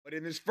But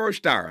in this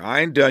first hour,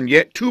 I ain't done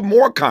yet. Two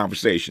more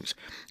conversations.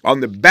 On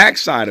the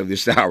backside of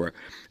this hour,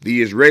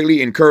 the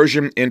Israeli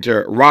incursion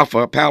into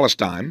Rafah,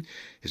 Palestine,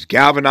 has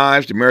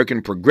galvanized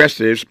American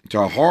progressives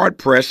to hard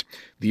press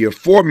the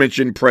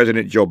aforementioned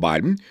President Joe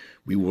Biden.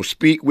 We will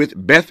speak with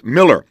Beth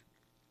Miller,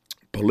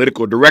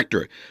 political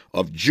director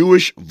of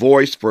Jewish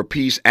Voice for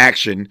Peace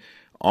Action,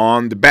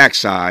 on the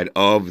backside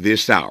of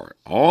this hour.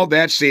 All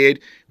that said,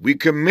 we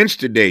commence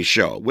today's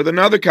show with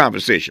another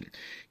conversation.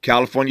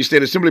 California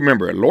State Assembly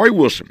member Lori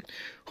Wilson,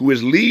 who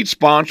is lead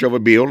sponsor of a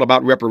bill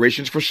about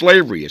reparations for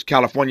slavery, as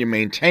California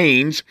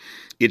maintains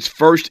its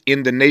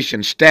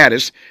first-in-the-nation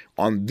status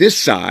on this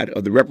side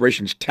of the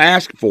reparations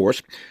task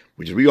force,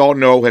 which, as we all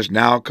know, has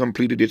now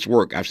completed its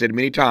work. I've said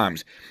many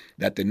times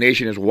that the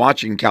nation is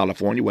watching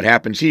California. What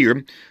happens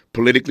here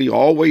politically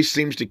always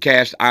seems to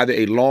cast either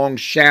a long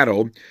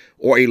shadow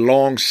or a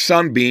long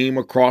sunbeam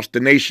across the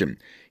nation.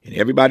 And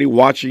everybody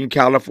watching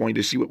California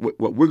to see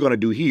what we're going to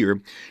do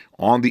here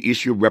on the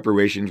issue of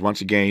reparations.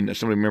 Once again,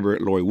 Assemblymember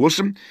Lori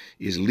Wilson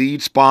is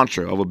lead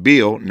sponsor of a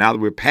bill, now that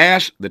we're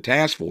past the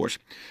task force,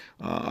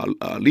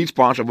 lead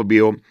sponsor of a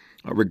bill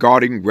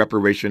regarding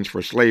reparations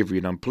for slavery,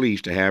 and I'm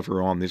pleased to have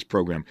her on this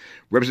program.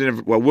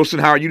 Representative Wilson,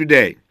 how are you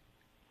today?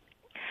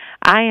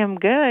 I am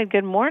good.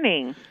 Good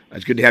morning.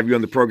 It's good to have you on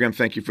the program.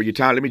 Thank you for your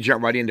time. Let me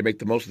jump right in to make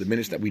the most of the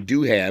minutes that we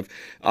do have.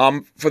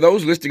 For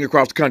those listening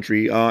across the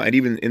country, and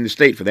even in the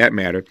state for that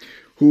matter,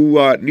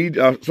 who need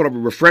sort of a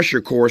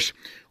refresher course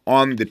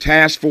on the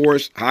task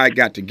force, how it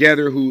got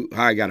together,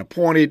 how it got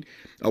appointed,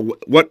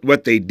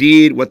 what they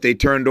did, what they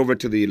turned over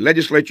to the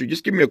legislature.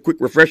 Just give me a quick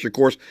refresher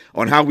course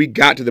on how we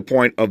got to the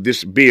point of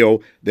this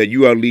bill that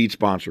you are lead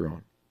sponsor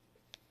on.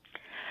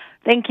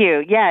 Thank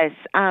you. Yes.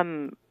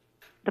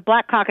 The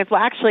Black Caucus,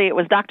 well, actually, it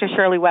was Dr.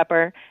 Shirley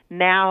Weber,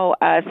 now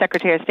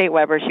Secretary of State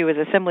Weber, she was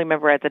Assembly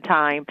member at the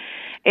time,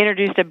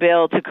 introduced a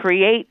bill to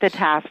create the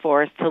task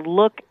force to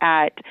look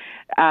at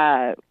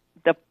the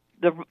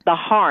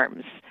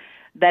harms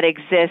that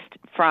exist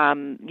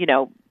from,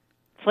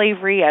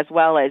 slavery, as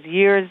well as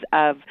years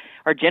of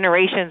or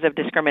generations of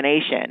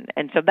discrimination.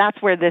 And so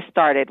that's where this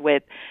started,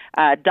 with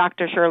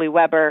Dr. Shirley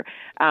Weber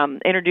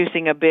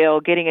introducing a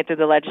bill, getting it through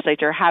the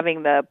legislature,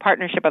 having the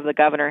partnership of the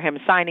governor, him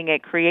signing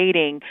it,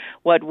 creating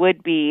what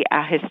would be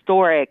a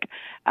historic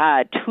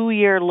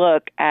 2-year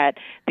look at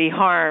the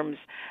harms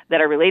that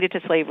are related to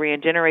slavery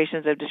and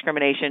generations of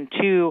discrimination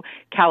to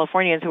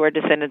Californians who are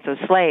descendants of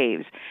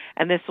slaves.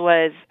 And this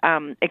was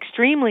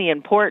extremely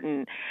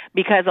important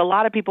because a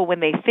lot of people, when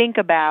they think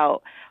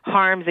about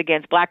harms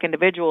against black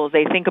individuals,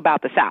 they think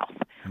about the South.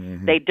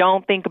 Mm-hmm. They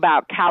don't think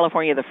about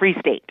California, the free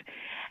state.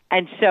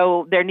 And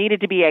so there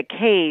needed to be a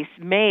case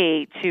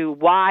made to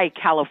why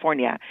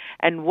California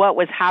and what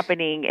was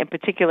happening in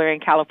particular in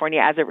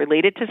California as it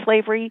related to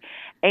slavery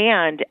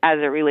and as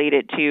it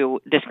related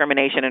to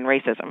discrimination and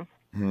racism.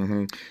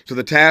 Mm-hmm. So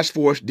the task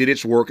force did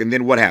its work, and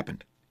then what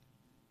happened?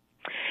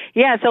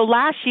 Yeah, so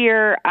last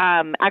year,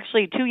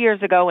 actually 2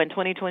 years ago in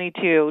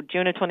 2022,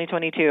 June of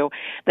 2022,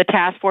 the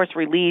task force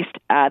released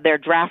their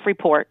draft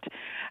report.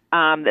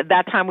 At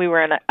that time, we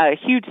were in a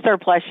huge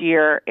surplus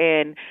year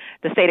in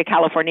the state of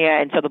California,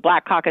 and so the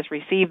Black Caucus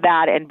received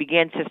that and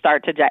began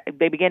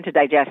to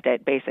digest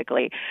it,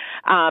 basically.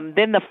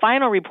 Then the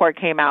final report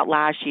came out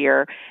last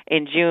year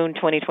in June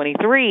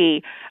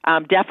 2023,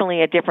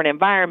 definitely a different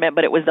environment,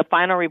 but it was the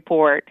final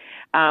report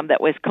that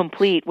was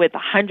complete with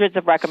hundreds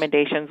of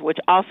recommendations, which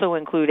also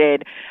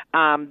included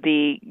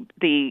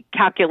the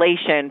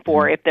calculation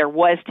for if there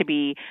was to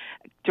be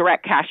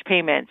direct cash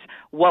payments,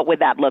 what would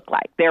that look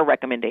like? Their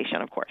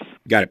recommendation, of course.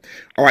 Got it.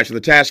 All right, so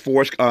the task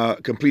force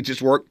completes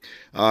its work,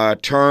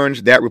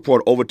 turns that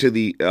report over to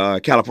the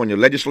California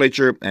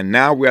legislature, and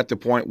now we're at the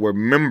point where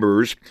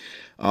members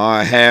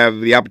have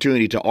the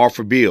opportunity to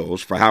offer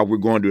bills for how we're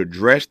going to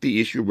address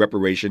the issue of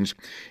reparations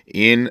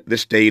in the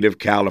state of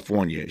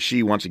California.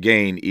 She, once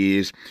again,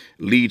 is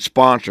lead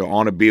sponsor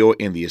on a bill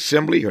in the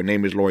Assembly. Her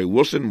name is Lori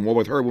Wilson. More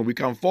with her when we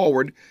come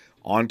forward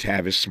on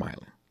Tavis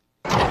Smiley.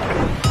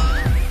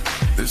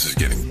 This is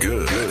getting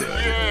good.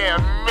 Yeah,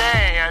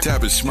 man.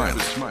 Tavis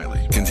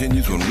Smiley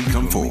continues when we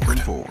come forward.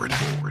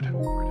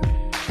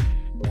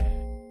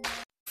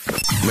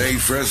 Made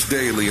fresh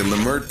daily in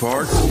Leimert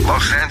Park,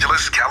 Los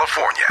Angeles,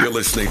 California. You're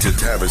listening to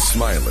Tavis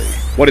Smiley.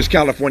 What is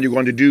California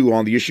going to do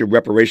on the issue of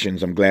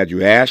reparations? I'm glad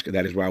you asked.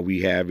 That is why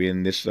we have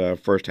in this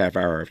first half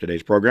hour of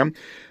today's program,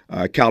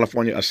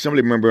 California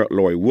Assembly member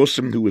Lori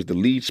Wilson, who is the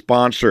lead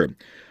sponsor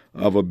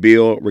of a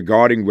bill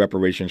regarding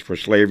reparations for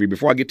slavery.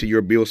 Before I get to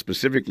your bill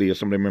specifically,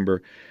 Assemblymember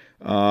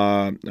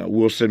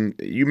Wilson,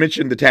 you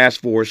mentioned the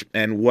task force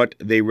and what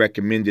they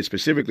recommended,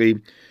 specifically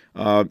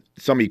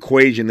some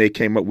equation they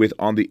came up with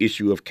on the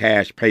issue of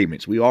cash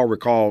payments. We all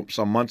recall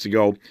some months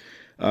ago,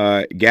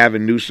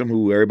 Gavin Newsom,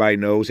 who everybody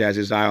knows has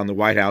his eye on the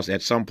White House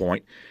at some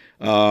point,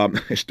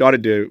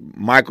 started the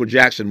Michael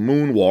Jackson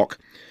moonwalk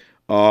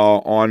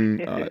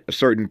on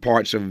certain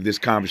parts of this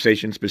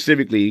conversation,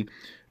 specifically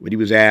when he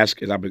was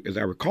asked, as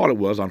I recall it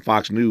was, on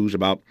Fox News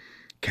about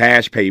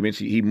cash payments.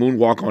 He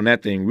moonwalked on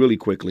that thing really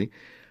quickly.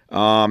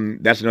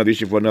 That's another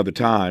issue for another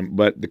time.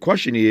 But the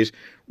question is,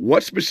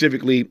 what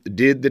specifically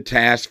did the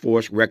task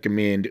force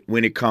recommend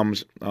when it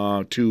comes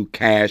to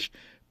cash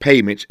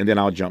payments? And then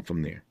I'll jump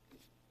from there.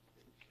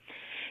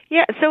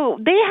 Yeah, so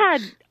they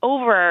had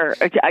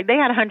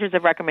hundreds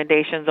of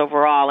recommendations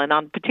overall, and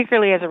on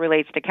particularly as it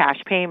relates to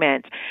cash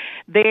payments,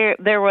 there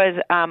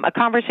was a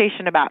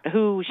conversation about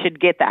who should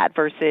get that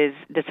versus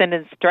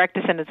direct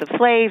descendants of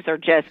slaves, or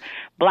just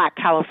Black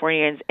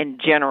Californians in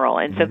general.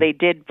 And so they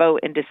did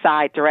vote and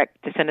decide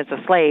direct descendants of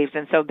slaves.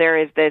 And so there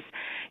is this,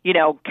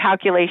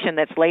 calculation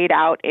that's laid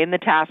out in the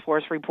task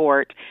force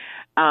report.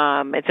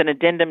 It's an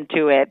addendum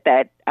to it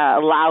that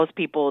allows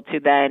people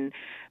to then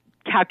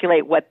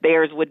calculate what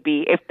theirs would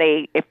be if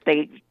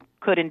they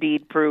could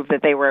indeed prove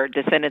that they were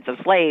descendants of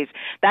slaves.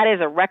 That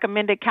is a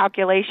recommended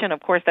calculation.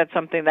 Of course, that's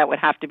something that would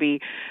have to be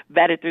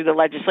vetted through the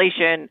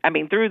legislature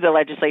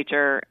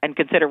and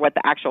consider what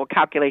the actual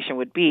calculation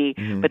would be.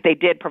 But they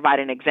did provide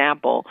an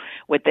example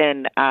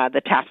within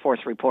the task force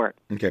report.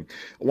 Okay.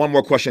 One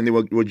more question, then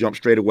we'll jump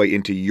straight away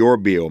into your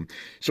bill.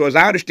 So as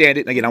I understand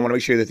it, and again, I want to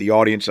make sure that the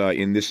audience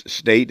in this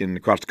state and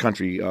across the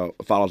country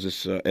follows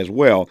this as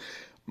well.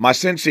 My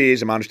sense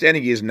is, and my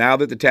understanding is, now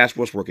that the task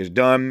force work is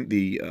done,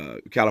 the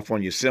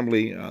California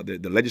Assembly,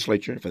 the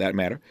legislature, for that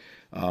matter,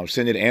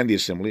 Senate and the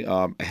Assembly,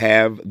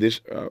 have this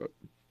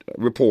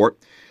report.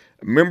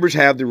 Members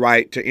have the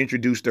right to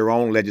introduce their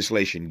own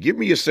legislation. Give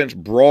me a sense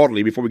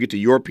broadly, before we get to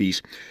your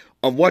piece,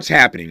 of what's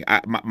happening.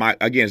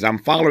 Again, as I'm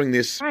following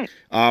this, right.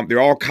 There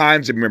are all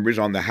kinds of members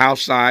on the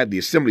House side, the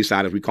Assembly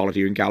side, as we call it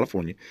here in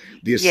California,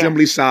 the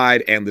Assembly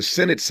side and the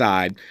Senate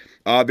side.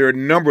 There are a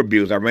number of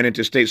bills. I ran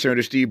into State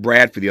Senator Steve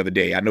Bradford the other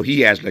day. I know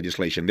he has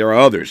legislation. There are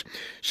others.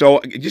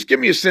 So just give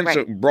me a sense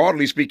of,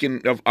 broadly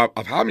speaking, of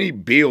how many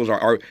bills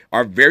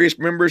are various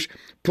members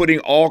putting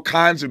all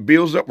kinds of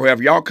bills up, or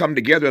have y'all come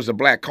together as a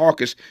Black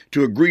caucus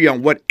to agree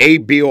on what a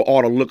bill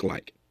ought to look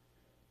like?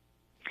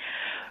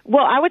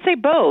 Well, I would say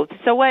both.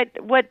 So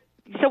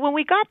so when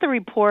we got the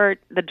report,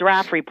 the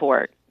draft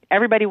report,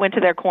 everybody went to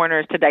their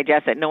corners to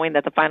digest it, knowing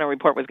that the final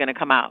report was going to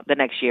come out the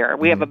next year.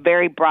 We have a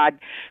very broad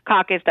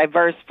caucus,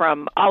 diverse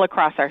from all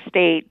across our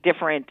state,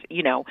 different,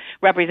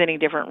 representing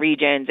different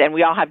regions, and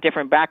we all have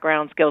different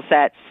background, skill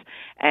sets,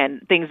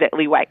 and things that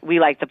we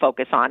like to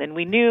focus on. And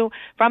we knew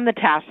from the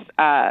task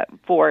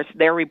force,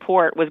 their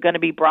report was going to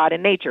be broad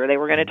in nature. They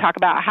were going to talk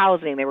about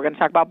housing. They were going to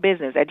talk about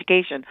business,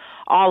 education,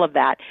 all of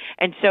that.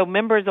 And so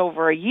members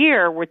over a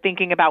year were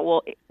thinking about,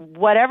 well,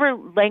 whatever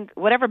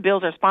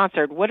bills are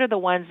sponsored, what are the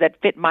ones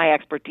that fit my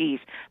expertise,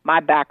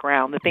 my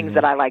background, the things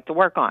that I like to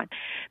work on.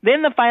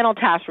 Then the final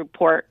task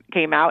report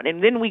came out,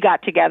 and then we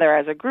got together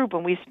as a group,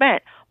 and we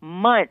spent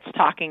months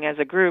talking as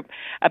a group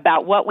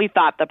about what we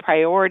thought the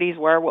priorities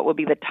were, what would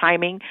be the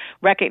timing,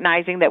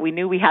 recognizing that we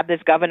knew we had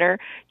this governor,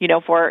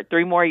 for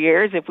 3 more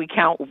years if we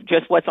count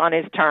just what's on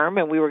his term,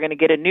 and we were going to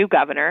get a new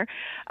governor,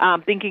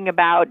 thinking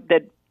about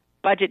the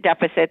budget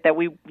deficit that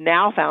we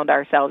now found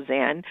ourselves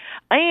in,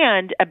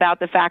 and about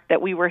the fact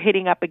that we were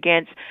hitting up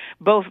against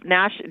both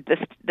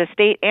the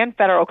state and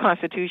federal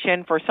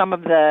constitution for some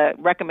of the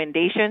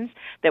recommendations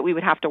that we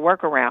would have to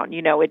work around.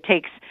 It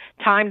takes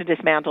time to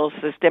dismantle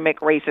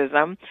systemic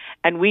racism,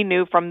 and we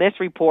knew from this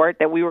report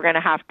that we were going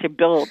to have to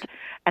build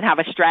and have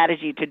a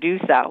strategy to do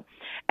so.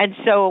 And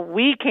so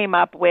we came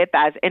up with,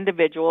 as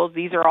individuals,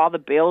 these are all the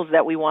bills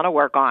that we want to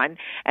work on.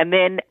 And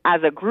then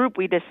as a group,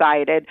 we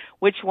decided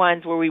which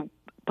ones were we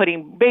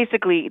putting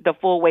basically the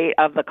full weight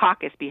of the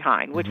caucus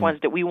behind, which ones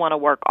that we want to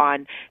work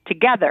on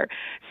together.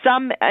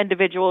 Some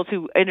individuals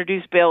who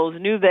introduced bills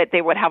knew that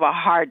they would have a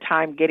hard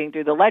time getting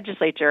through the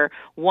legislature,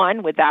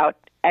 one, without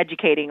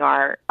educating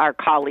our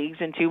colleagues,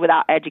 and two,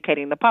 without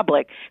educating the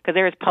public, because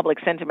there is public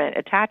sentiment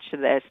attached to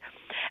this.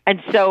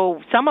 And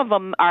so some of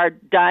them are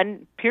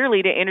done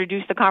purely to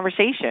introduce the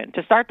conversation,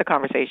 to start the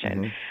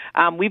conversation.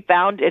 We've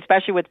found,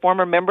 especially with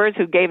former members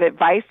who gave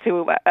advice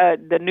to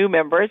the new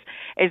members,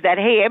 is that,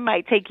 hey, it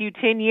might take you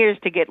 10 years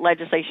to get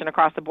legislation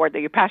across the board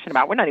that you're passionate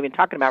about. We're not even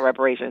talking about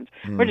reparations.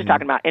 We're just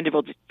talking about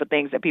individual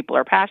things that people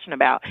are passionate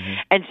about.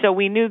 And so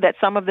we knew that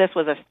some of this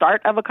was a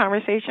start of a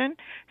conversation.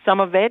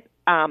 Some of it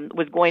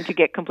was going to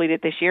get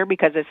completed this year,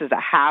 because this is a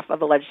half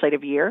of a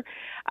legislative year.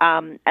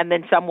 And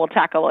then some will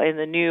tackle in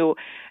the new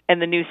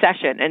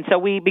session. And so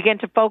we begin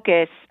to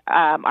focus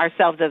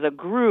ourselves as a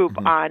group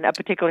on a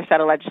particular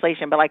set of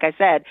legislation. But like I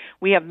said,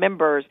 we have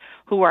members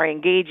who are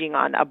engaging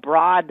on a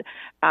broad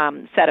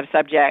set of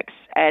subjects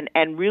and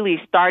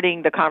really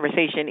starting the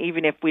conversation,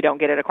 even if we don't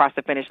get it across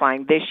the finish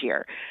line this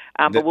year.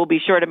 But we'll be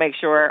sure to make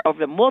sure over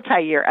the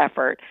multi-year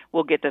effort,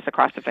 we'll get this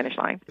across the finish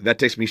line. That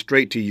takes me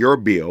straight to your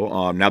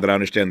bill. Now that I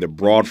understand the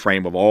broad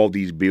frame of all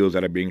these bills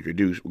that are being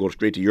introduced, we'll go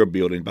straight to your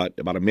bill in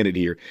about a minute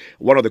here.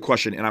 One other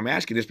question, and I'm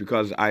asking this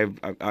because I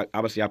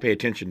obviously pay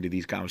attention to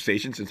these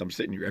conversations since I'm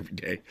sitting here every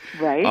day.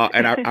 Right.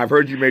 And I've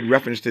heard you made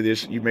reference to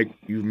this.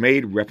 You've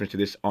made reference to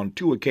this on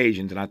 2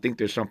 occasions, and I think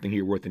there's something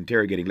here worth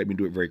interrogating. Let me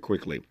do it very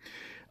quickly.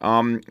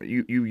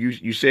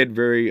 You said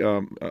very,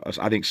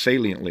 I think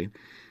saliently,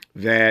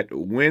 that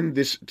when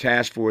this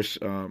task force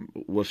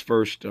was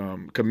first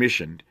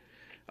commissioned,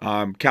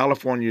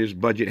 California's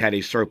budget had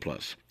a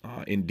surplus.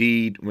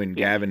 Indeed, when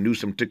Gavin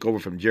Newsom took over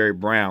from Jerry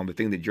Brown, the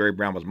thing that Jerry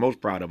Brown was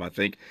most proud of, I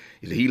think,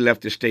 is that he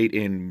left the state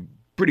in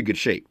pretty good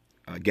shape.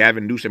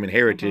 Gavin Newsom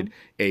inherited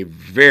a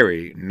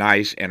very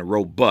nice and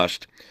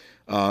robust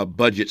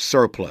budget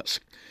surplus.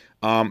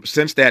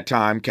 Since that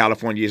time,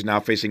 California is now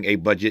facing a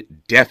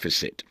budget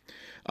deficit.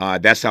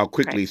 That's how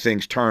quickly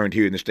things turned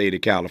here in the state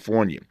of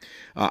California.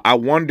 I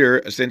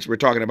wonder, since we're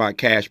talking about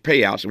cash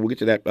payouts, and we'll get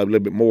to that a little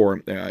bit more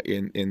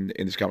in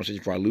this conversation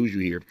before I lose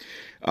you here,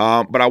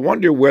 but I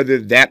wonder whether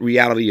that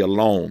reality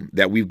alone,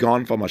 that we've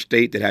gone from a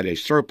state that had a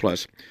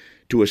surplus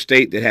to a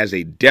state that has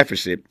a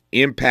deficit,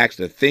 impacts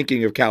the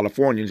thinking of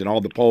Californians. And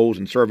all the polls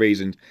and surveys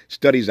and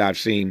studies I've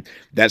seen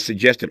that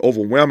suggest that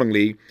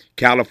overwhelmingly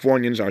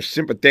Californians are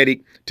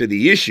sympathetic to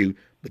the issue,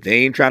 but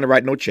they ain't trying to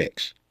write no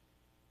checks.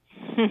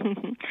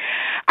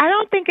 I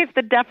don't think it's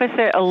the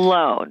deficit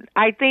alone.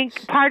 I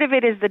think part of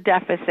it is the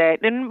deficit,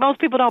 and most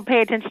people don't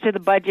pay attention to the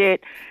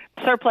budget,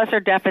 surplus or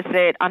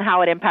deficit, on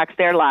how it impacts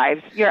their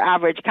lives. Your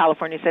average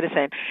California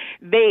citizen,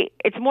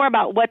 it's more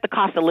about what the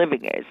cost of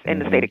living is in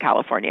the state of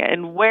California,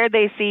 and where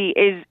they see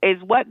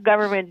is what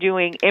government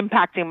doing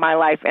impacting my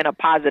life in a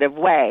positive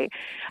way.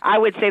 I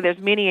would say there's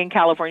many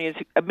Californians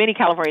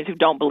who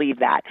don't believe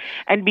that,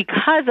 and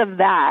because of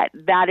that,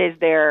 that is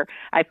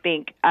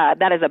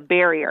that is a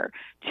barrier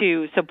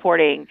to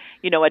supporting,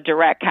 a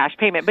direct cash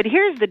payment. But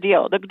here's the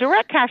deal. The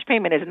direct cash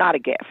payment is not a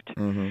gift.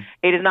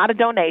 It is not a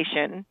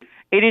donation.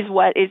 It is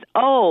what is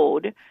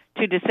owed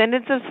to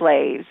descendants of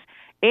slaves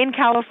in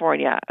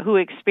California who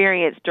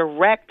experienced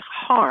direct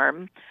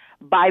harm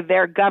by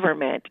their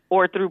government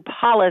or through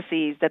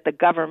policies that the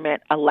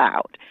government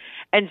allowed.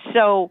 And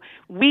so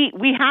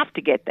we have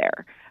to get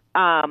there.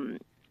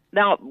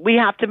 Now, we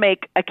have to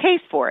make a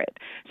case for it.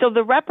 So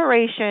the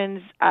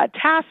reparations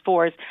task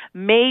force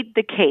made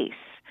the case.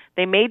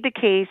 They made the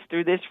case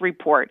through this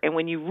report. And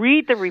when you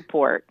read the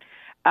report,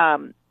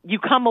 you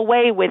come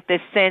away with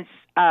this sense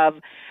of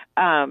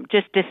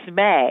just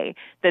dismay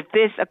that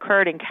this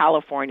occurred in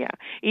California.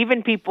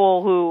 Even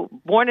people who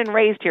born and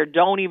raised here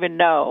don't even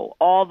know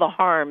all the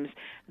harms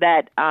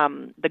that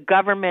the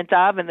government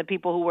of and the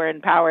people who were in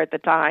power at the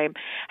time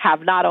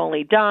have not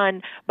only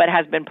done, but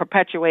has been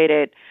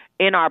perpetuated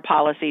in our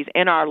policies,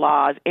 in our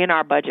laws, in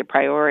our budget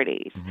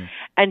priorities.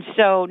 And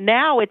so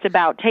now it's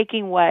about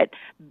taking what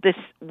the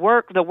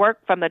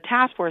work from the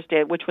task force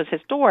did, which was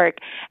historic,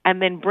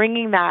 and then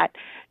bringing that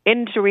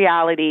into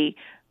reality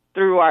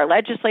through our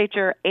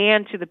legislature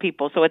and to the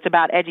people. So it's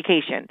about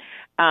education,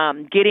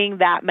 getting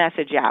that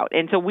message out.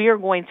 And so we are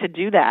going to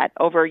do that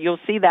you'll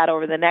see that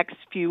over the next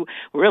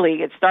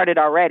really it started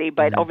already,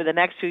 but over the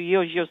next few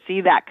years, you'll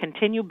see that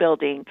continue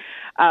building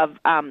of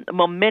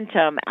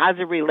momentum as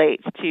it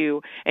relates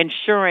to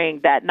ensuring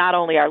that not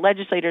only our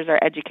legislators are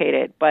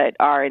educated, but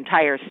our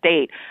entire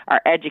state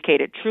are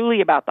educated truly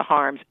about the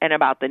harms and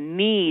about the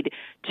need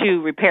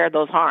to repair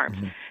those harms.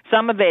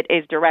 Some of it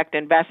is direct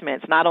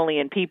investments, not only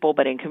in people,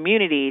 but in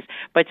communities.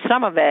 But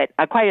some of it,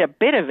 quite a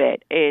bit of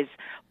it, is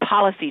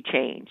policy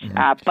change,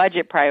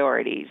 budget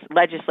priorities,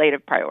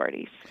 legislative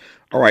priorities.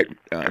 All right.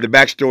 The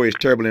backstory is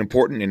terribly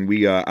important, and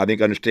we, I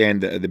think,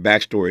 understand the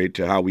backstory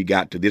to how we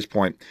got to this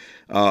point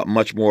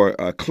much more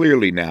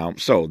clearly now.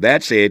 So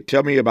that said,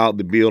 tell me about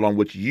the bill on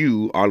which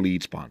you are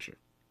lead sponsor.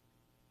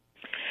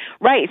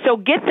 Right. So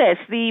get this: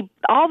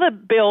 all the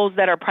bills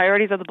that are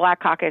priorities of the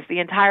Black Caucus, the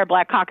entire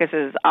Black Caucus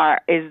is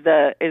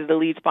the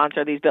lead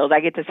sponsor of these bills.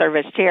 I get to serve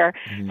as chair,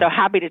 so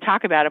happy to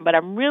talk about them. But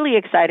I'm really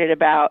excited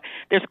about.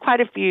 There's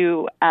quite a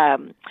few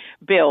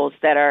bills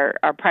that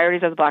are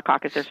priorities of the Black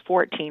Caucus. There's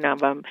 14 of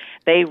them.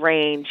 They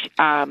range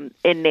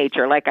in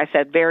nature, like I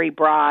said, very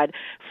broad,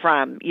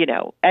 from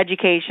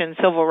education,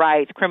 civil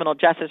rights, criminal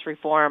justice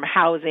reform,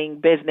 housing,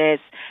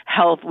 business,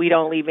 health. We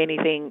don't leave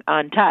anything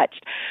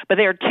untouched. But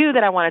there are two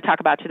that I want to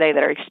talk about today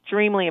that are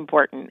extremely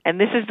important, and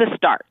this is the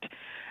start,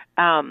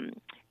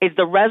 is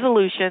the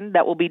resolution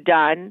that will be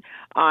done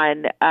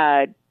on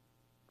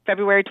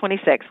February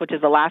 26th, which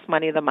is the last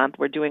Monday of the month.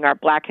 We're doing our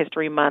Black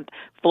History Month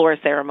floor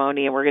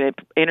ceremony, and we're going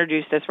to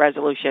introduce this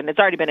resolution. It's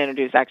already been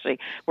introduced, actually.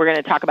 We're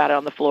going to talk about it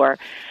on the floor.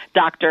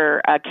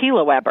 Dr.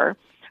 Keila Weber,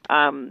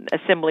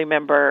 assembly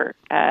member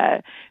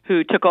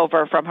who took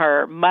over from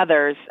her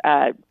mother's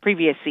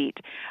previous seat,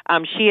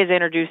 she has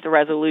introduced a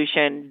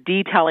resolution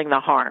detailing the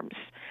harms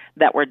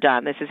that were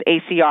done. This is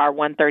ACR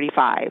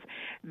 135.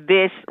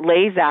 This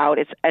lays out,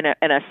 it's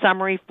in a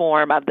summary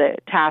form of the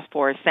task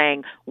force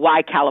saying,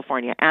 why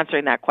California?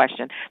 Answering that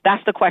question.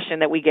 That's the question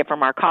that we get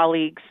from our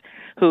colleagues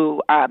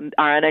who are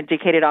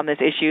uneducated on this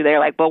issue. They're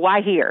like, well,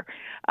 why here?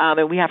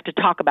 And we have to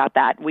talk about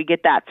that. We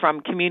get that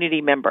from community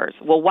members.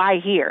 Well,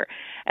 why here?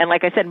 And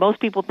like I said, most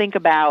people think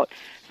about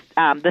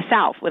the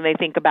South when they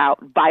think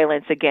about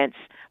violence against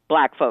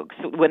Black folks,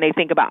 when they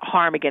think about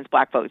harm against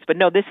Black folks. But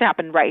no, this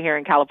happened right here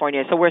in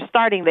California. So we're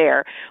starting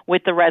there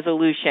with the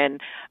resolution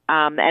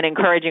and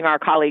encouraging our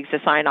colleagues to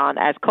sign on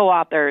as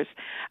co-authors.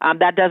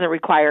 That doesn't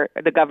require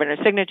the governor's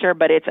signature,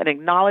 but it's an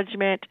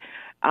acknowledgement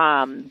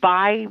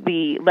by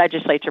the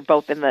legislature,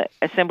 both in the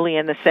Assembly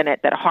and the Senate,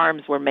 that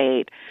harms were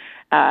made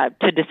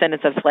to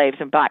descendants of slaves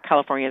and Black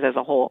Californians as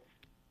a whole.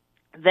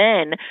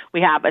 Then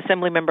we have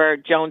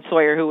Assemblymember Joan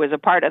Sawyer, who was a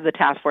part of the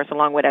task force,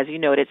 along with, as you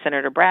noted,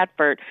 Senator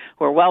Bradford,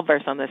 who are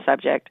well-versed on this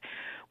subject.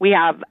 We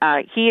have,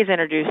 he is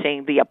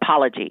introducing the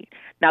apology.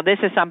 Now, this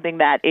is something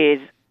that is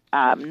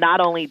not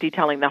only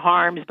detailing the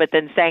harms, but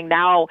then saying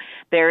now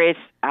there is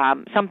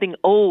something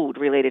owed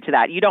related to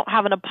that. You don't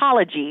have an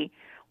apology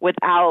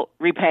without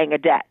repaying a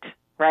debt,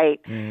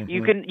 right? Mm-hmm.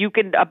 You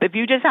can if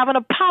you just have an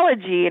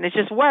apology and it's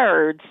just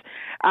words,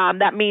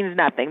 that means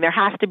nothing. There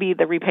has to be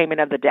the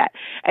repayment of the debt.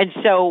 And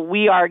so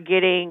we are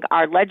getting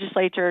our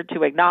legislature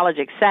to acknowledge,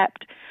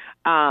 accept,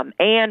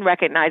 and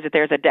recognize that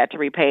there's a debt to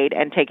be paid,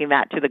 and taking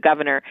that to the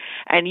governor.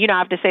 And, I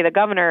have to say the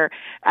governor,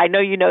 I know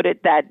you noted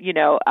that,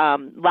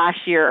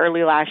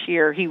 early last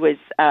year, he was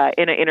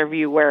in an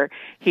interview where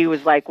he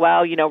was like,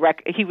 well,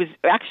 he was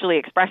actually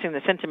expressing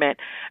the sentiment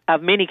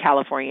of many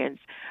Californians.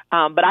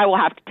 But I will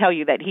have to tell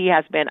you that he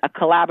has been a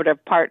collaborative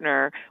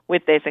partner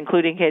with this,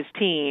 including his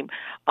team,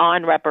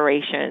 on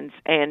reparations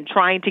and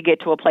trying to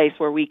get to a place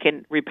where we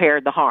can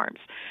repair the harms.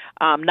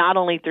 Not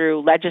only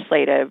through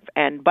legislative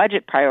and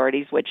budget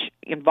priorities, which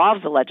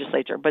involves the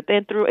legislature, but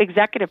then through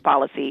executive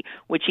policy,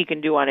 which he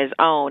can do on his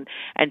own.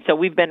 And so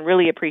we've been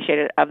really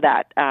appreciative of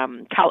that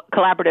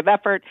collaborative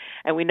effort,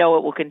 and we know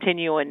it will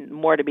continue, and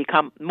more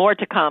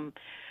to come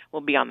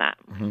will be on that.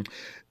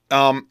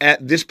 Mm-hmm.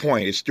 At this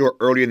point, it's still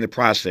early in the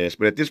process,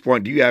 but at this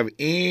point, do you have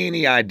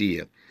any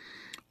idea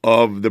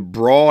of the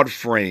broad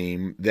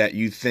frame that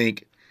you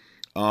think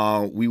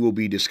we will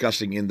be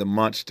discussing in the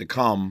months to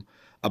come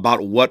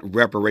about what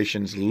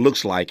reparations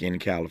looks like in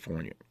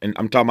California? And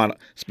I'm talking about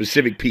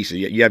specific pieces.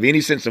 You have any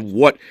sense of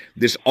what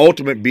this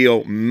ultimate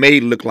bill may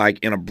look like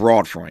in a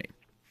broad frame?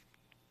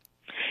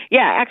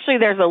 Yeah, actually,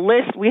 there's a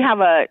list. We have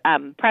a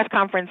press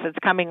conference that's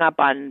coming up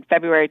on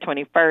February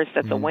 21st.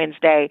 That's a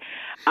Wednesday.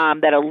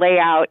 That'll lay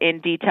out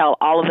in detail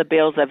all of the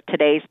bills of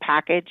today's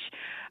package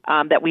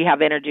that we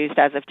have introduced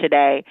as of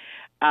today.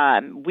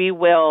 We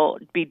will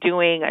be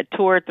doing a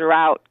tour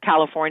throughout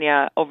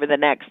California over the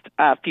next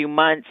few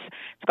months.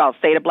 It's called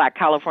State of Black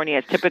California.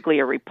 It's typically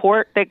a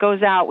report that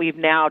goes out. We've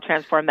now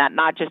transformed that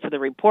not just to the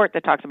report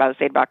that talks about the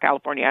State of Black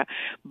California,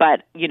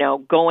 but,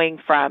 going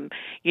from,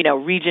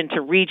 region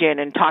to region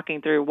and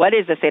talking through what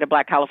is the State of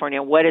Black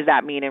California, what does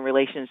that mean in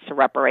relation to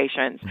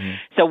reparations. Mm-hmm.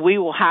 So we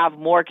will have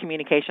more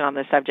communication on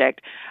this subject.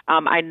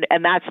 And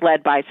that's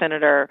led by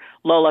Senator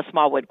Lola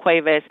Smallwood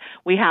Cuevas.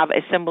 We have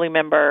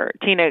Assemblymember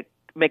Tina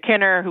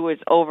McKenna, who is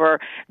over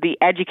the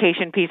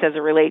education piece as it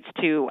relates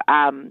to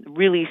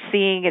really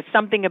seeing it's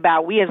something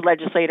about we as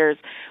legislators,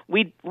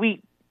 we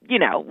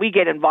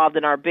get involved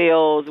in our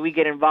bills, we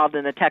get involved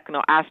in the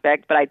technical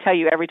aspect, but I tell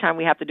you, every time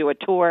we have to do a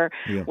tour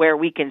where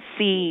we can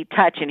see,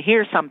 touch, and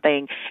hear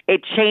something,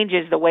 it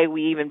changes the way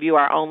we even view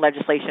our own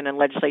legislation and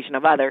legislation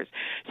of others.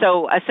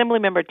 So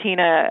Assemblymember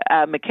Tina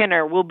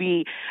McKenna will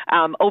be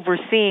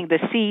overseeing the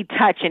see,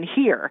 touch, and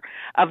hear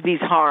of these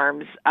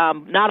harms,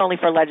 not only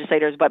for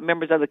legislators, but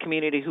members of the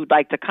community who'd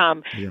like to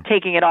come,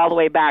 taking it all the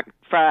way back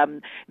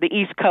from the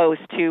East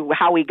Coast to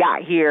how we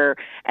got here,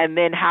 and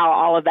then how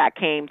all of that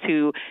came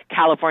to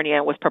California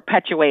and was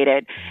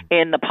perpetuated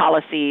in the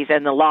policies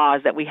and the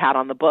laws that we had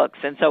on the books.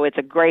 And so it's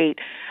a great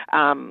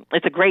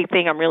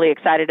thing. I'm really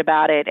excited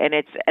about it, and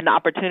it's an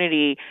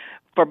opportunity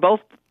for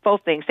both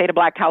things, State of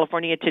Black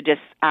California to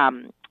just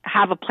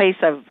have a place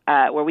of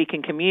where we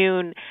can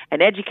commune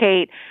and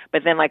educate,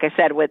 but then, like I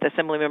said, with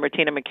Assemblymember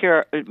Tina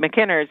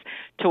McKenna's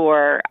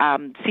tour,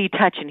 see,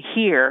 touch, and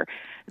hear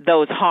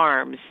those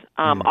harms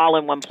all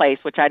in one place,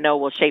 which I know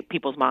will shape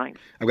people's minds.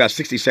 I've got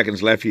 60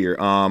 seconds left here.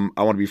 I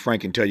want to be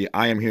frank and tell you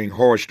I am hearing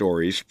horror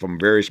stories from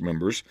various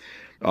members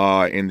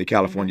in the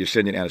California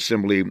Senate and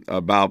Assembly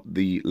about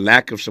the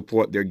lack of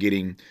support they're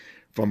getting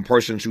from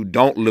persons who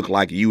don't look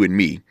like you and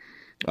me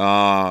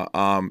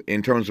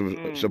in terms of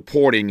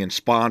supporting and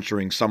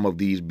sponsoring some of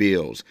these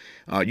bills.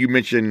 You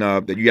mentioned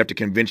that you have to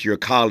convince your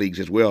colleagues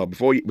as well.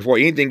 Before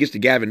anything gets to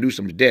Gavin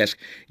Newsom's desk,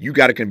 you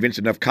got to convince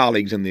enough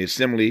colleagues in the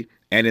Assembly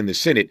and in the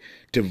Senate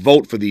to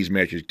vote for these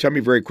measures. Tell me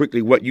very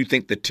quickly what you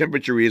think the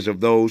temperature is of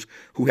those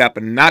who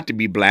happen not to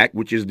be black,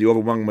 which is the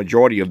overwhelming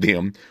majority of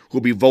them, who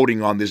will be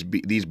voting on these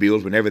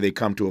bills whenever they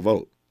come to a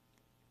vote.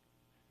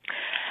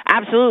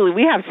 Absolutely.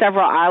 We have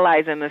several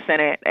allies in the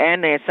Senate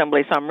and the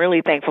Assembly, so I'm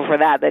really thankful for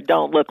that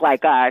don't look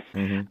like us.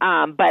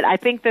 Mm-hmm. But I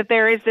think that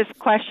there is this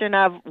question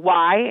of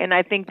why, and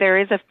I think there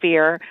is a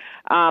fear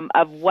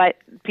of what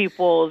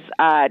people's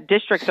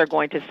districts are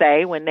going to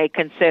say when they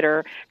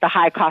consider the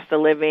high cost of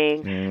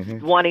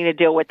living, wanting to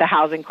deal with the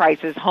housing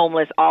crisis,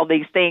 homeless, all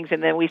these things.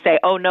 And then we say,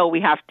 oh, no,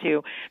 we have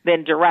to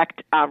then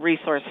direct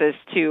resources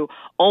to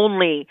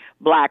only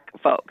black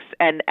folks.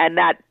 And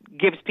that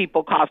gives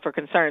people cause for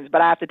concerns.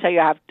 But I have to tell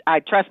you, I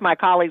trust my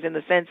colleagues in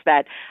the sense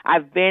that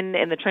I've been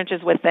in the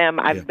trenches with them.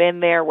 I've been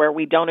there where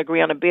we don't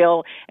agree on a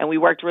bill, and we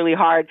worked really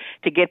hard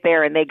to get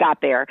there, and they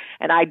got there.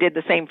 And I did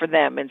the same for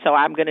them. And so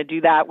I'm going to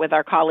do that with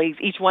our colleagues.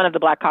 Each one of the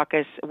Black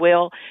Caucus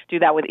will do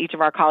that with each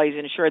of our colleagues,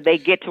 and ensure they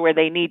get to where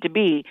they need to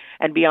be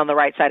and be on the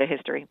right side of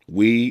history.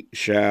 We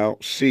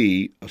shall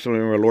see.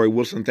 Assemblymember Lori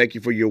Wilson, thank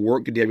you for your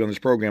work. Good to have you on this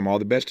program. All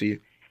the best to you.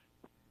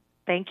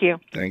 Thank you.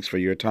 Thanks for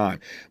your time.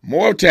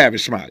 More of Tavis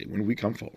Smiley when we come forward.